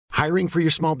Hiring for your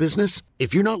small business?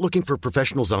 If you're not looking for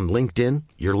professionals on LinkedIn,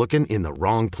 you're looking in the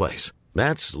wrong place.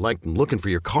 That's like looking for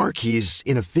your car keys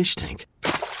in a fish tank.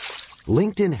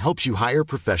 LinkedIn helps you hire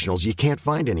professionals you can't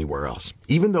find anywhere else,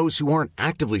 even those who aren't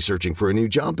actively searching for a new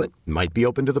job but might be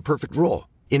open to the perfect role.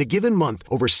 In a given month,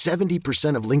 over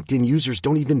 70% of LinkedIn users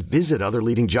don't even visit other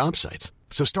leading job sites.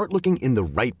 So start looking in the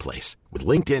right place. With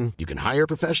LinkedIn, you can hire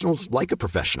professionals like a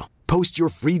professional. Post your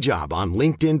free job on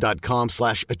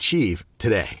linkedin.com/achieve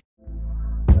today.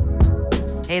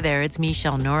 Hey there, it's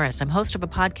Michelle Norris. I'm host of a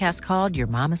podcast called Your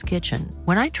Mama's Kitchen.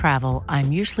 When I travel,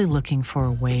 I'm usually looking for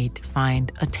a way to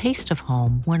find a taste of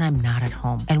home when I'm not at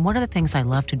home. And one of the things I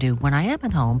love to do when I am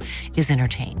at home is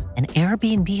entertain. And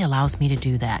Airbnb allows me to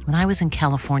do that. When I was in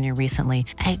California recently,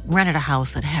 I rented a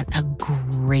house that had a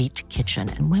great kitchen.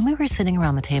 And when we were sitting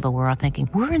around the table, we were all thinking,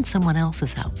 we're in someone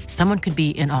else's house. Someone could be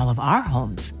in all of our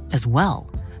homes as well.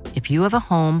 If you have a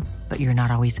home, but you're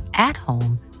not always at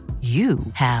home, you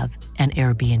have an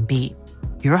Airbnb.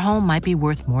 Your home might be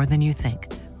worth more than you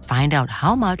think. Find out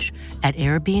how much at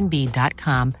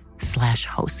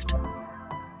airbnb.com/host.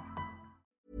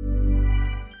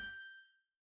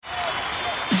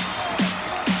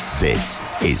 This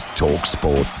is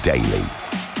TalkSport Daily.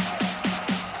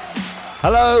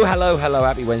 Hello.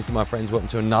 Happy Wednesday, my friends. Welcome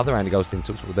to another Andy Goldstein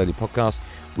TalkSport Daily podcast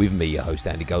with me, your host,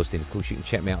 Andy Goldstein. Of course, you can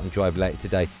check me out on Drive later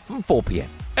today from 4 p.m.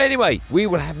 Anyway, we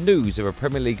will have news of a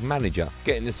Premier League manager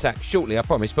getting the sack shortly, I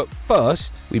promise. But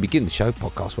first, we begin the show,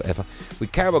 podcast, whatever,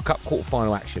 with Carabao Cup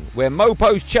quarter-final action, where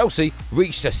Mopo's Chelsea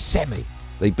reached a semi.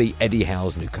 They beat Eddie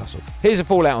Howe's Newcastle. Here's a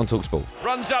fallout on TalkSport.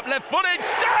 Runs up left-footed,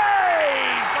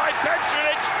 saved by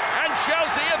Petrovic, and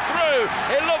Chelsea are through.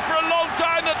 It looked for a long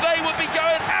time that they would be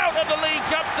going out of the League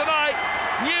Cup tonight.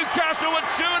 Newcastle were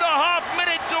 2.5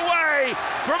 minutes away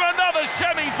from another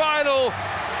semi-final.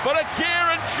 But a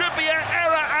Kieran Trippier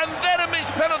error and then a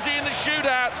missed penalty in the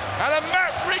shootout and a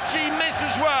Matt Ritchie miss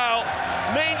as well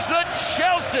means that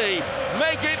Chelsea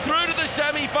make it through to the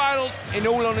semi-finals. In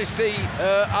all honesty,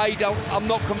 I'm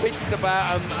not convinced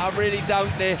about them. I really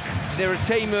don't. They're a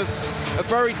team of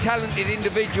very talented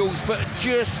individuals, but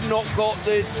just not got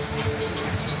the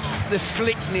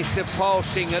slickness of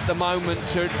passing at the moment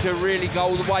to really go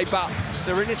all the way. But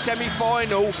they're in a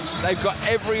semi-final. They've got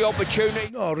every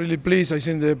opportunity. No, really pleased. I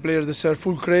think the players deserve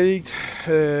full credit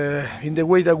in the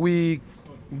way that we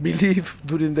believe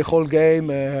during the whole game,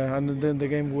 and then the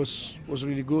game was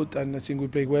really good, and I think we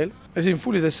played well. I think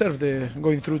fully deserved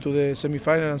going through to the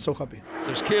semi-final. I'm so happy.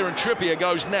 So as Kieran Trippier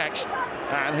goes next,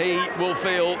 and he will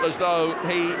feel as though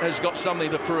he has got something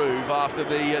to prove after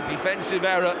the defensive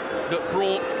error that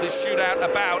brought this shootout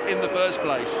about in the first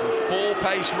place. A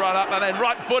four-pace run up and then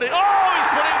right-footed. Oh, he's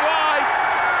put it wide!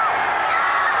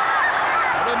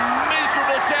 What a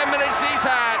miserable 10 minutes he's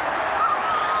had.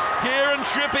 Kieran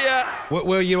Trippier.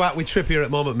 Where are you at with Trippier at the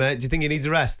moment, mate? Do you think he needs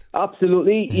a rest?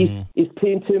 Absolutely. He's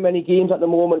playing too many games at the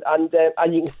moment, and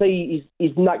you can see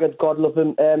he's knackered, God love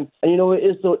him. And you know it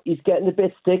is, though, he's getting a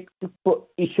bit sick, but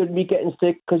he shouldn't be getting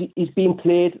sick because he's being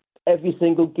played every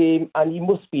single game, and he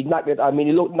must be knackered. I mean,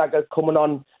 he looked knackered coming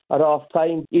on at half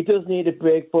time. He does need a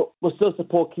break, but we'll still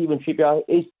support Kieran Trippier.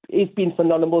 He's been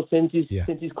phenomenal since he's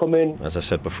come in. As I've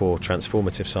said before,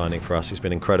 transformative signing for us. He's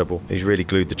been incredible. He's really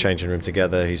glued the changing room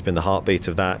together. He's been the heartbeat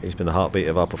of that. He's been the heartbeat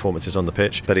of our performances on the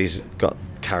pitch. But he's got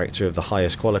character of the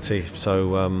highest quality.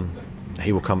 So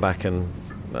he will come back, and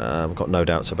I've got no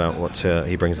doubts about what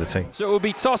he brings to the team. So it will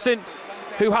be Tosin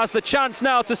who has the chance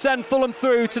now to send Fulham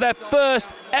through to their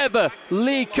first ever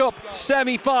League Cup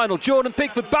semi-final. Jordan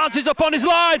Pickford bounces up on his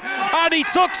line and he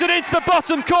tucks it into the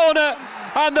bottom corner,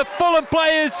 and the Fulham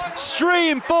players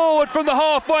stream forward from the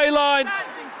halfway line.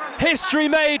 History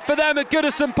made for them at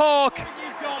Goodison Park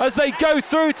as they go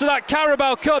through to that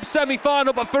Carabao Cup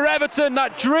semi-final. But for Everton,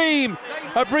 that dream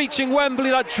of reaching Wembley,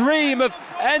 that dream of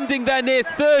ending their near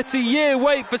 30-year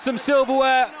wait for some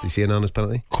silverware. Did you see an honest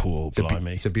penalty? Cool,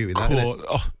 blimey. It's a beauty, that, isn't it?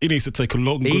 Oh, he needs to take a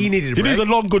long He needs a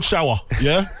long good shower,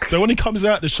 yeah? So when he comes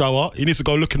out the shower, he needs to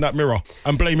go look in that mirror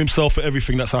and blame himself for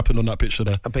everything that's happened on that pitch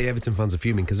today. I bet Everton fans are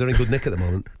fuming because they're in good nick at the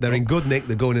moment. They're in good nick,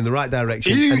 they're going in the right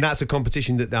direction, and that's a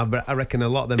competition that I reckon a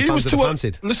lot of them fans have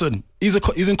fancied. Listen,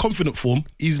 he's in confident form.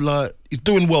 He's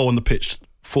doing well on the pitch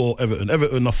for Everton.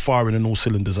 Everton are firing in all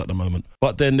cylinders at the moment.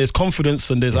 But then there's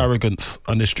confidence and there's arrogance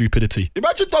and there's stupidity.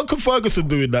 Imagine Duncan Ferguson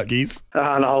doing that, geez.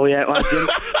 I know, yeah.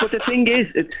 But the thing is,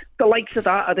 the likes of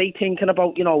that, are they thinking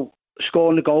about,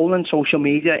 scoring the goal on social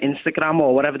media, Instagram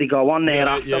or whatever they go on there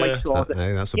after?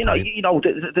 That's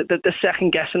the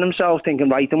second guessing themselves, thinking,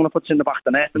 right, I'm going to put it in the back of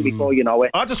the net, and before you know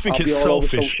it, I just think I'll it's be all over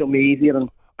selfish. social media and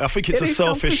I think it's a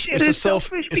selfish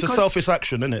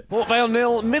action, isn't it? Port Vale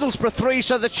 0, Middlesbrough 3,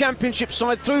 so the Championship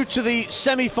side through to the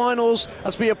semi-finals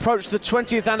as we approach the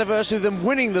 20th anniversary of them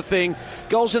winning the thing.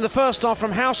 Goals in the first half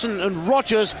from Howson and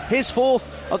Rogers, his fourth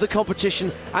of the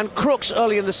competition, and Crooks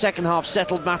early in the second half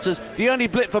settled matters. The only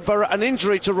blip for Borough, an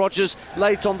injury to Rogers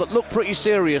late on that looked pretty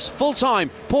serious. Full time,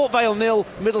 Port Vale 0,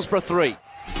 Middlesbrough 3.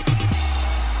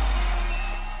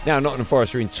 Now Nottingham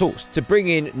Forest are in talks to bring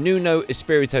in Nuno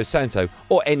Espirito Santo,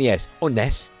 or NES, or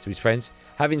Ness to his friends,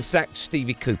 having sacked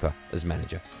Stevie Cooper as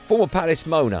manager. Former Palace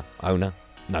Mona,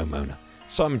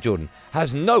 Simon Jordan,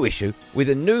 has no issue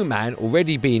with a new man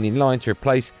already being in line to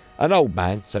replace an old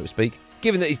man, so to speak,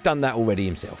 given that he's done that already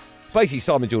himself. Basically,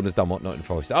 Simon Jordan has done what Nottingham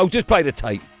Forest. Oh, just play the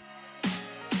tape.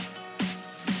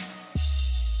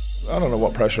 I don't know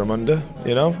what pressure I'm under,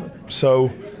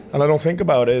 so... And I don't think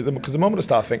about it, because the moment I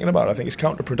start thinking about it, I think it's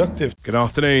counterproductive. Good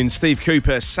afternoon. Steve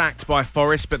Cooper sacked by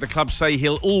Forest, but the club say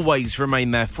he'll always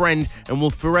remain their friend and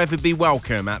will forever be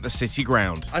welcome at the City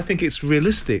ground. I think it's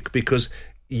realistic because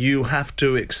you have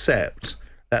to accept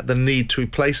that the need to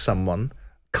replace someone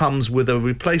comes with a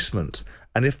replacement.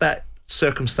 And if that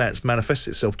circumstance manifests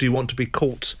itself, do you want to be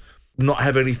caught not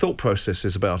have any thought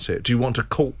processes about it? Do you want to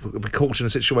be caught in a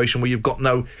situation where you've got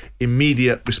no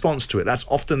immediate response to it? That's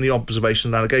often the observation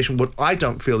and allegation. What I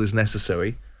don't feel is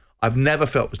necessary, I've never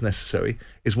felt was necessary,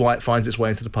 is why it finds its way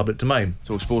into the public domain.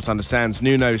 TalkSport understands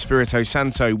Nuno Espirito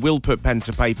Santo will put pen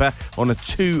to paper on a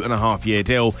 2.5-year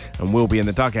deal and will be in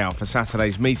the dugout for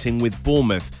Saturday's meeting with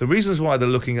Bournemouth. The reasons why they're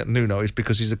looking at Nuno is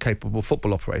because he's a capable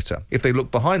football operator. If they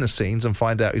look behind the scenes and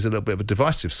find out he's a little bit of a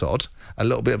divisive sod, a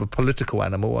little bit of a political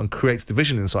animal and creates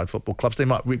division inside football clubs, they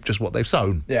might reap just what they've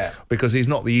sown. Yeah. Because he's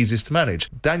not the easiest to manage.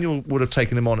 Daniel would have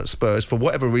taken him on at Spurs for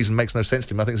whatever reason, makes no sense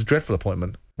to him. I think it's a dreadful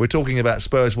appointment. We're talking about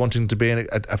Spurs wanting to be in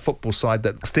a football side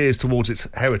that steers towards its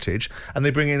heritage, and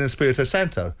they bring in Espirito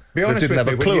Santo that didn't have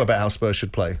a clue about how Spurs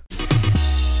should play.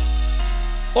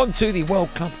 On to the World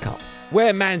Club Cup,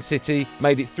 where Man City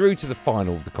made it through to the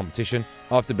final of the competition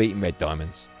after beating Red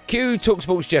Diamonds. Cue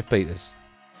TalkSport's Jeff Peters.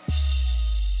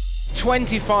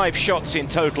 25 shots in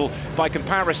total. By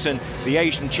comparison, the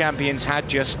Asian champions had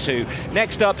just 2.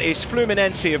 Next up is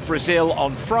Fluminense of Brazil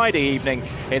on Friday evening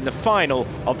in the final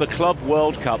of the Club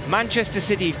World Cup. Manchester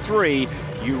City 3,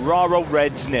 Uraro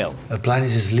Reds 0. The plan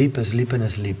is sleep.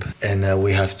 And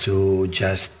we have to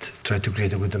just try to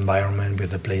create a good environment where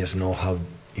the players know how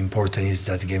important is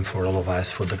that game for all of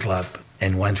us, for the club.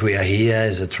 And once we are here,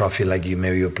 it's a trophy like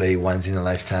you play once in a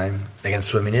lifetime.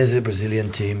 Against Fluminense,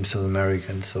 Brazilian team, South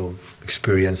American, so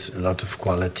experience, a lot of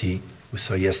quality. We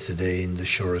saw yesterday in the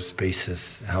short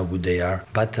spaces how good they are.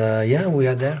 But we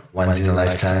are there. Once in a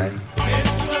lifetime.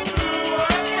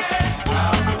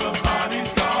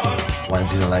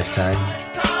 Once in a lifetime.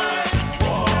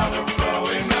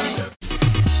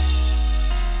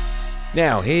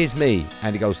 Now, here's me,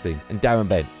 Andy Goldstein, and Darren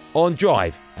Bent on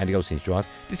Drive, Andy Goldstein's Drive,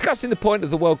 discussing the point of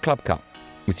the World Club Cup,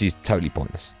 which is totally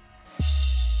pointless.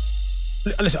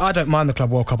 Listen, I don't mind the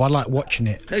Club World Cup. I like watching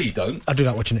it. No, you don't. I do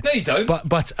like watching it. No, you don't.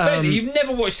 But Benny, you've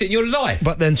never watched it in your life.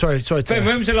 But then, sorry. Ben,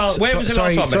 when was the last? Where was the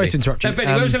last one? Sorry to interrupt you. No,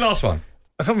 Benny, when was the last one?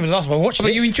 I can't remember the last one. I watched it.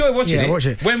 But you enjoy watching it? Yeah, I watched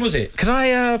it. When was it? Can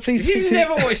I please? You've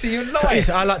never watched it in your life. So,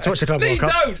 listen, I like to watch the Club World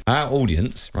Cup. Don't. Our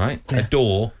audience, right,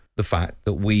 adore the fact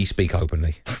that we speak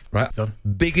openly, right?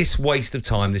 Biggest waste of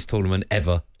time this tournament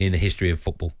ever in the history of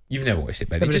football. You've never watched it,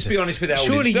 Benny. Just be honest with our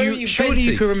audience. Surely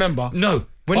you can remember. No,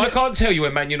 I can't tell you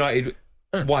when Man United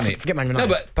won it. Forget Man United.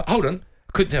 No, but hold on.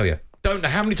 I couldn't tell you. Don't know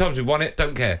how many times we've won it.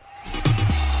 Don't care.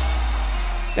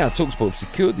 Now, TalkSport have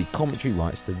secured the commentary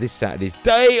rights to this Saturday's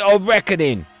Day of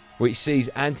Reckoning, which sees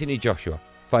Anthony Joshua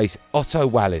face Otto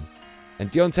Wallin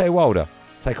and Deontay Wilder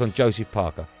take on Joseph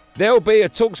Parker. There will be a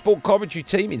TalkSport commentary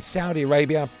team in Saudi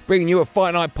Arabia bringing you a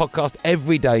Fight Night podcast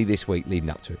every day this week leading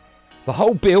up to it. The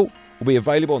whole bill will be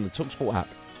available on the TalkSport app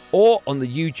or on the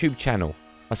YouTube channel.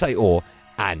 I say or,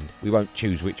 and we won't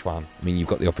choose which one. I mean, you've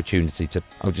got the opportunity to...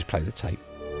 I'll just play the tape.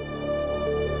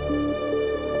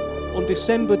 On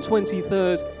December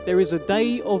 23rd, there is a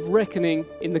day of reckoning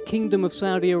in the Kingdom of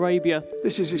Saudi Arabia.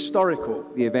 This is historical.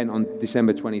 The event on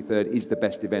December 23rd is the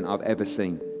best event I've ever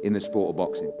seen in the sport of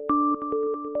boxing.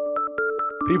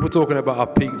 People talking about our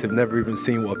peaks have never even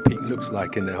seen what a peak looks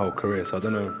like in their whole career, so I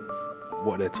don't know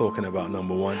what they're talking about,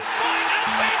 number one.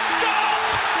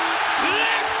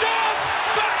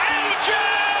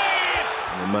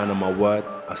 I'm a man of my word.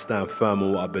 I stand firm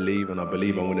on what I believe, and I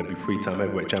believe I'm going to be three-time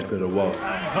heavyweight champion of the world.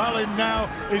 And Wallin now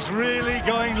is really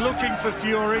looking for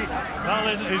Fury.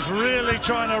 Wallin is really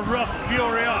trying to rough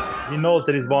Fury up. He knows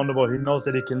that he's vulnerable. He knows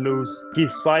that he can lose.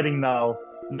 He's fighting now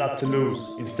not to lose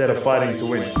instead of fighting to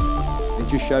win. It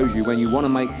just shows you when you want to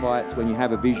make fights, when you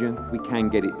have a vision, we can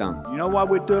get it done. You know why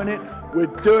we're doing it? We're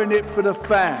doing it for the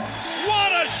fans.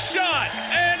 What a shot!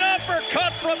 An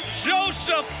uppercut from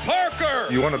Joseph Parker!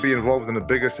 You want to be involved in the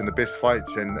biggest and the best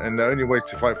fights, and the only way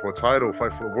to fight for a title,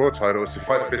 fight for a world title, is to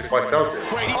fight the best fights out there.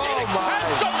 Brady's in it,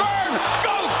 and Severn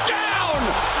goes down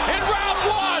in round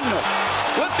one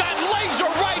with that laser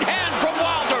right hand from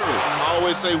Wilder. I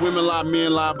always say women lie,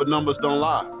 men lie, but numbers don't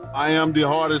lie. I am the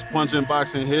hardest puncher in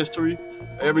boxing history.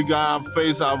 Every guy I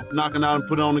face, I'm knocking out and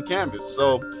put it on the canvas.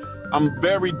 So I'm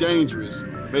very dangerous.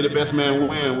 May the best man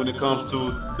win when it comes to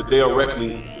the day of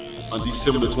reckoning on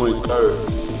December the 23rd.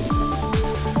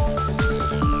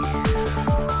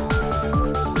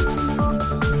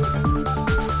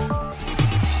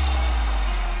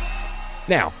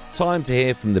 Now, time to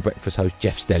hear from the breakfast host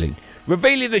Jeff Stelling,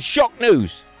 revealing the shock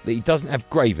news that he doesn't have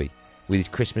gravy with his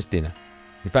Christmas dinner.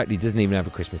 In fact, he doesn't even have a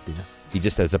Christmas dinner. He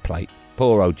just has a plate.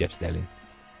 Poor old Jeff Stelling.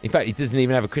 In fact, he doesn't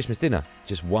even have a Christmas dinner.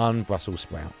 Just one Brussels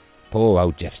sprout. Poor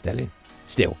old Jeff Stelling.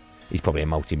 Still, he's probably a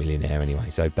multi-millionaire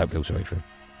anyway, so don't feel sorry for him.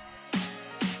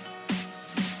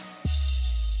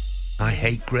 I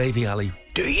hate gravy, Ali.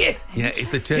 Do you? Yeah, if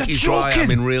the turkey's dry,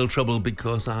 I'm in real trouble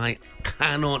because I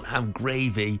cannot have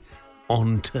gravy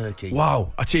on turkey.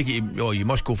 Wow, I take it you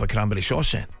must go for cranberry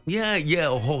sauce then. Yeah,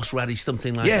 or horseradish,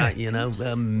 something like that, you know.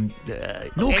 No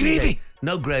gravy?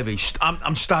 No gravy.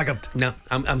 I'm staggered. No,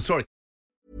 I'm sorry.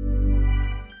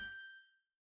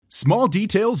 Small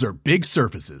details are big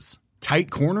surfaces. Tight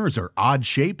corners are odd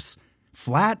shapes.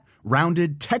 Flat,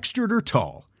 rounded, textured, or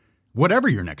tall. Whatever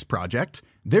your next project,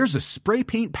 there's a spray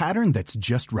paint pattern that's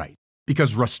just right.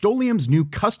 Because Rust-Oleum's new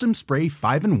Custom Spray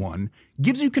 5-in-1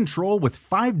 gives you control with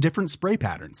 5 different spray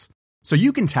patterns. So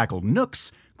you can tackle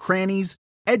nooks, crannies,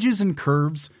 edges, and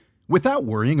curves without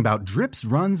worrying about drips,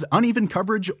 runs, uneven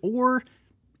coverage, or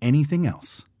anything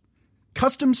else.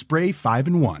 Custom Spray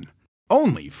 5-in-1.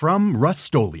 Only from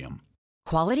Rust-Oleum.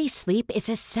 Quality sleep is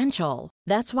essential.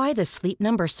 That's why the Sleep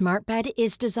Number Smart Bed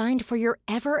is designed for your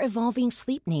ever-evolving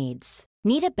sleep needs.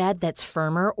 Need a bed that's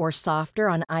firmer or softer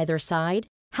on either side?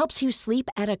 Helps you sleep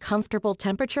at a comfortable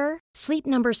temperature? Sleep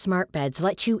Number Smart Beds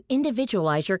let you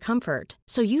individualize your comfort,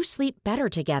 so you sleep better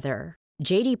together.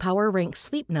 J.D. Power ranks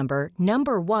Sleep Number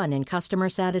number 1 in customer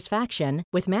satisfaction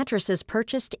with mattresses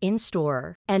purchased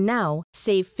in-store. And now,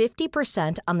 save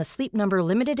 50% on the Sleep Number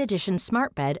Limited Edition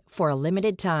Smart Bed for a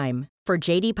limited time. For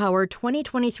J.D. Power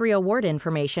 2023 award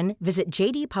information, visit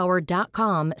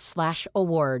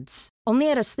jdpower.com/awards. Only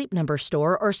at a Sleep Number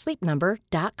store or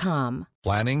sleepnumber.com.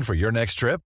 Planning for your next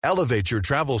trip? Elevate your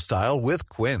travel style with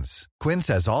Quince. Quince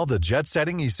has all the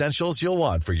jet-setting essentials you'll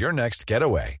want for your next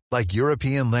getaway, like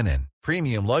European linen,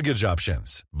 premium luggage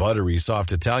options, buttery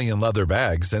soft Italian leather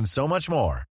bags, and so much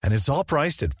more. And it's all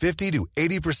priced at 50 to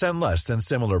 80% less than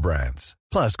similar brands.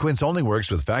 Plus, Quince only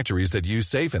works with factories that use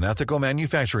safe and ethical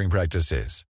manufacturing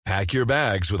practices. Pack your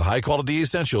bags with high-quality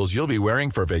essentials you'll be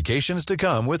wearing for vacations to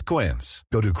come with Quince.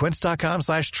 Go to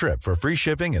quince.com/trip for free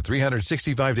shipping and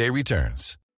 365-day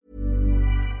returns.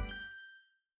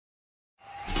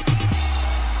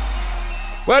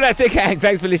 Well, that's it, gang.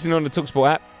 Thanks for listening on the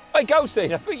TalkSport app. Hey,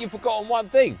 Goldstein, I think you've forgotten one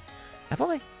thing. Have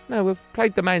I? No, we've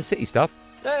played the Man City stuff.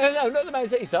 No, not the Man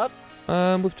City stuff.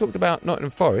 We've talked about Nottingham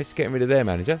Forest getting rid of their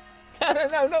manager.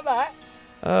 No, not that.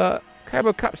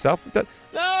 Carabao Cup stuff.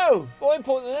 No, more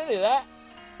important than any of that.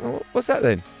 What's that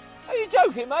then? Are you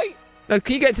joking, mate? No,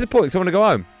 can you get to the point? Because I want to go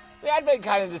home. The Advent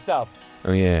Calendar stuff.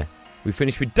 Oh, yeah. We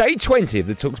finished with day 20 of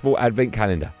the TalkSport Advent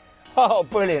Calendar. Oh,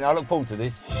 brilliant. I look forward to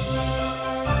this.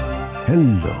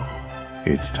 Hello.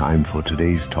 It's time for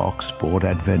today's TalkSport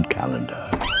Advent Calendar.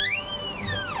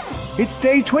 It's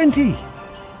day 20.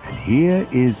 And here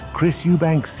is Chris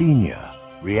Eubank Sr.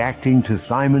 reacting to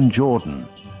Simon Jordan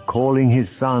calling his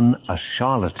son a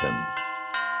charlatan.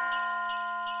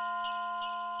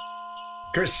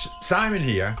 Chris, Simon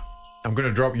here. I'm going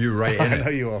to drop you right in. I know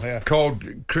you will, yeah. Called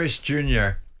Chris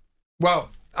Jr. Well,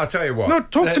 I'll tell you what. No,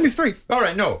 talk to me straight. All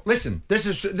right, no, listen. This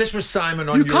was Simon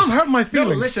on you your... You can't hurt my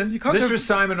feelings. No, listen. This was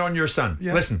Simon on your son.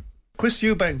 Yeah. Listen. Chris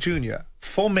Eubank Jr.,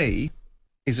 for me,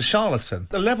 is a charlatan.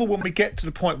 The level when we get to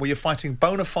the point where you're fighting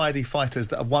bona fide fighters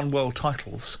that have won world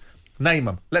titles, name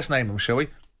them. Let's name them, shall we?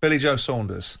 Billy Joe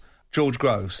Saunders, George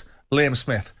Groves, Liam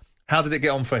Smith. How did it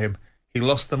get on for him? He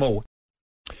lost them all.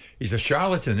 He's a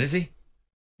charlatan, is he?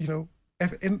 You know,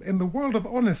 in the world of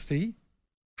honesty,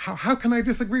 how can I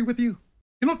disagree with you?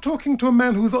 You're not talking to a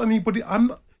man who's not anybody.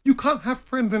 You can't have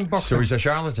friends in boxing. So he's a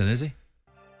charlatan, is he?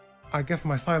 I guess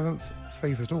my silence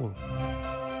says it all.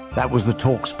 That was the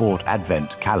TalkSport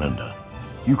Advent Calendar.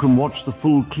 You can watch the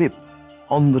full clip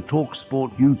on the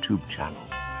TalkSport YouTube channel.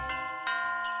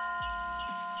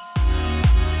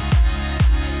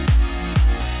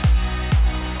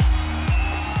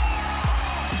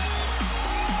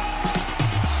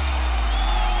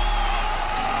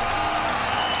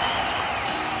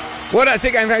 Well, that's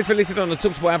it, gang. Thanks for listening on the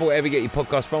TalkSport app, wherever you get your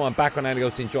podcast from. I'm back on Andy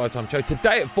Goldstein Drive Time Show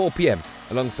today at 4 p.m.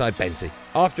 alongside Benty.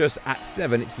 After us at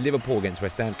 7, it's Liverpool against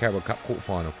West Ham, Carabao Cup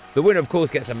quarter-final. The winner, of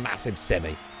course, gets a massive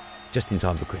semi, just in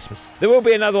time for Christmas. There will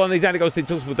be another one of these Andy Goldstein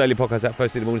TalkSport Daily podcasts out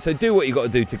first in the morning, so do what you got to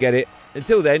do to get it.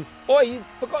 Until then, you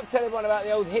forgot to tell everyone about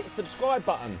the old hit subscribe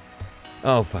button.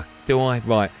 Oh, fuck. Do I?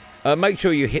 Right. Make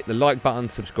sure you hit the like button,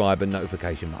 subscribe, and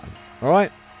notification button. All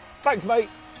right? Thanks, mate.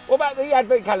 What about the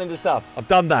advent calendar stuff? I've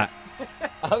done that.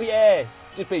 Oh, yeah.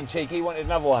 Just being cheeky. Wanted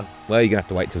another one. Well, you're going to have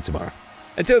to wait till tomorrow.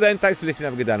 Until then, thanks for listening.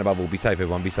 Have a good day and above all. Be safe,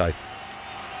 everyone. Be safe.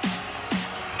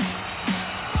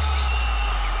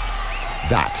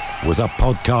 That was a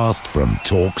podcast from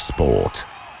TalkSport.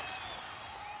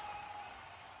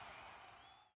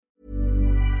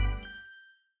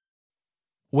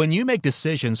 When you make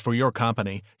decisions for your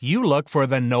company, you look for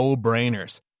the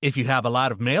no-brainers. If you have a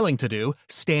lot of mailing to do,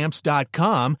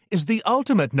 Stamps.com is the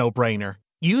ultimate no-brainer.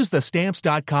 Use the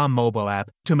Stamps.com mobile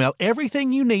app to mail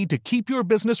everything you need to keep your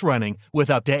business running with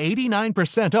up to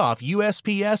 89% off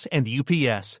USPS and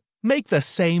UPS. Make the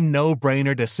same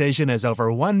no-brainer decision as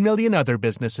over 1 million other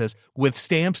businesses with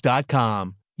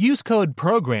Stamps.com. Use code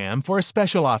PROGRAM for a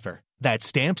special offer. That's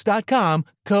Stamps.com,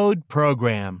 code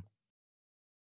PROGRAM.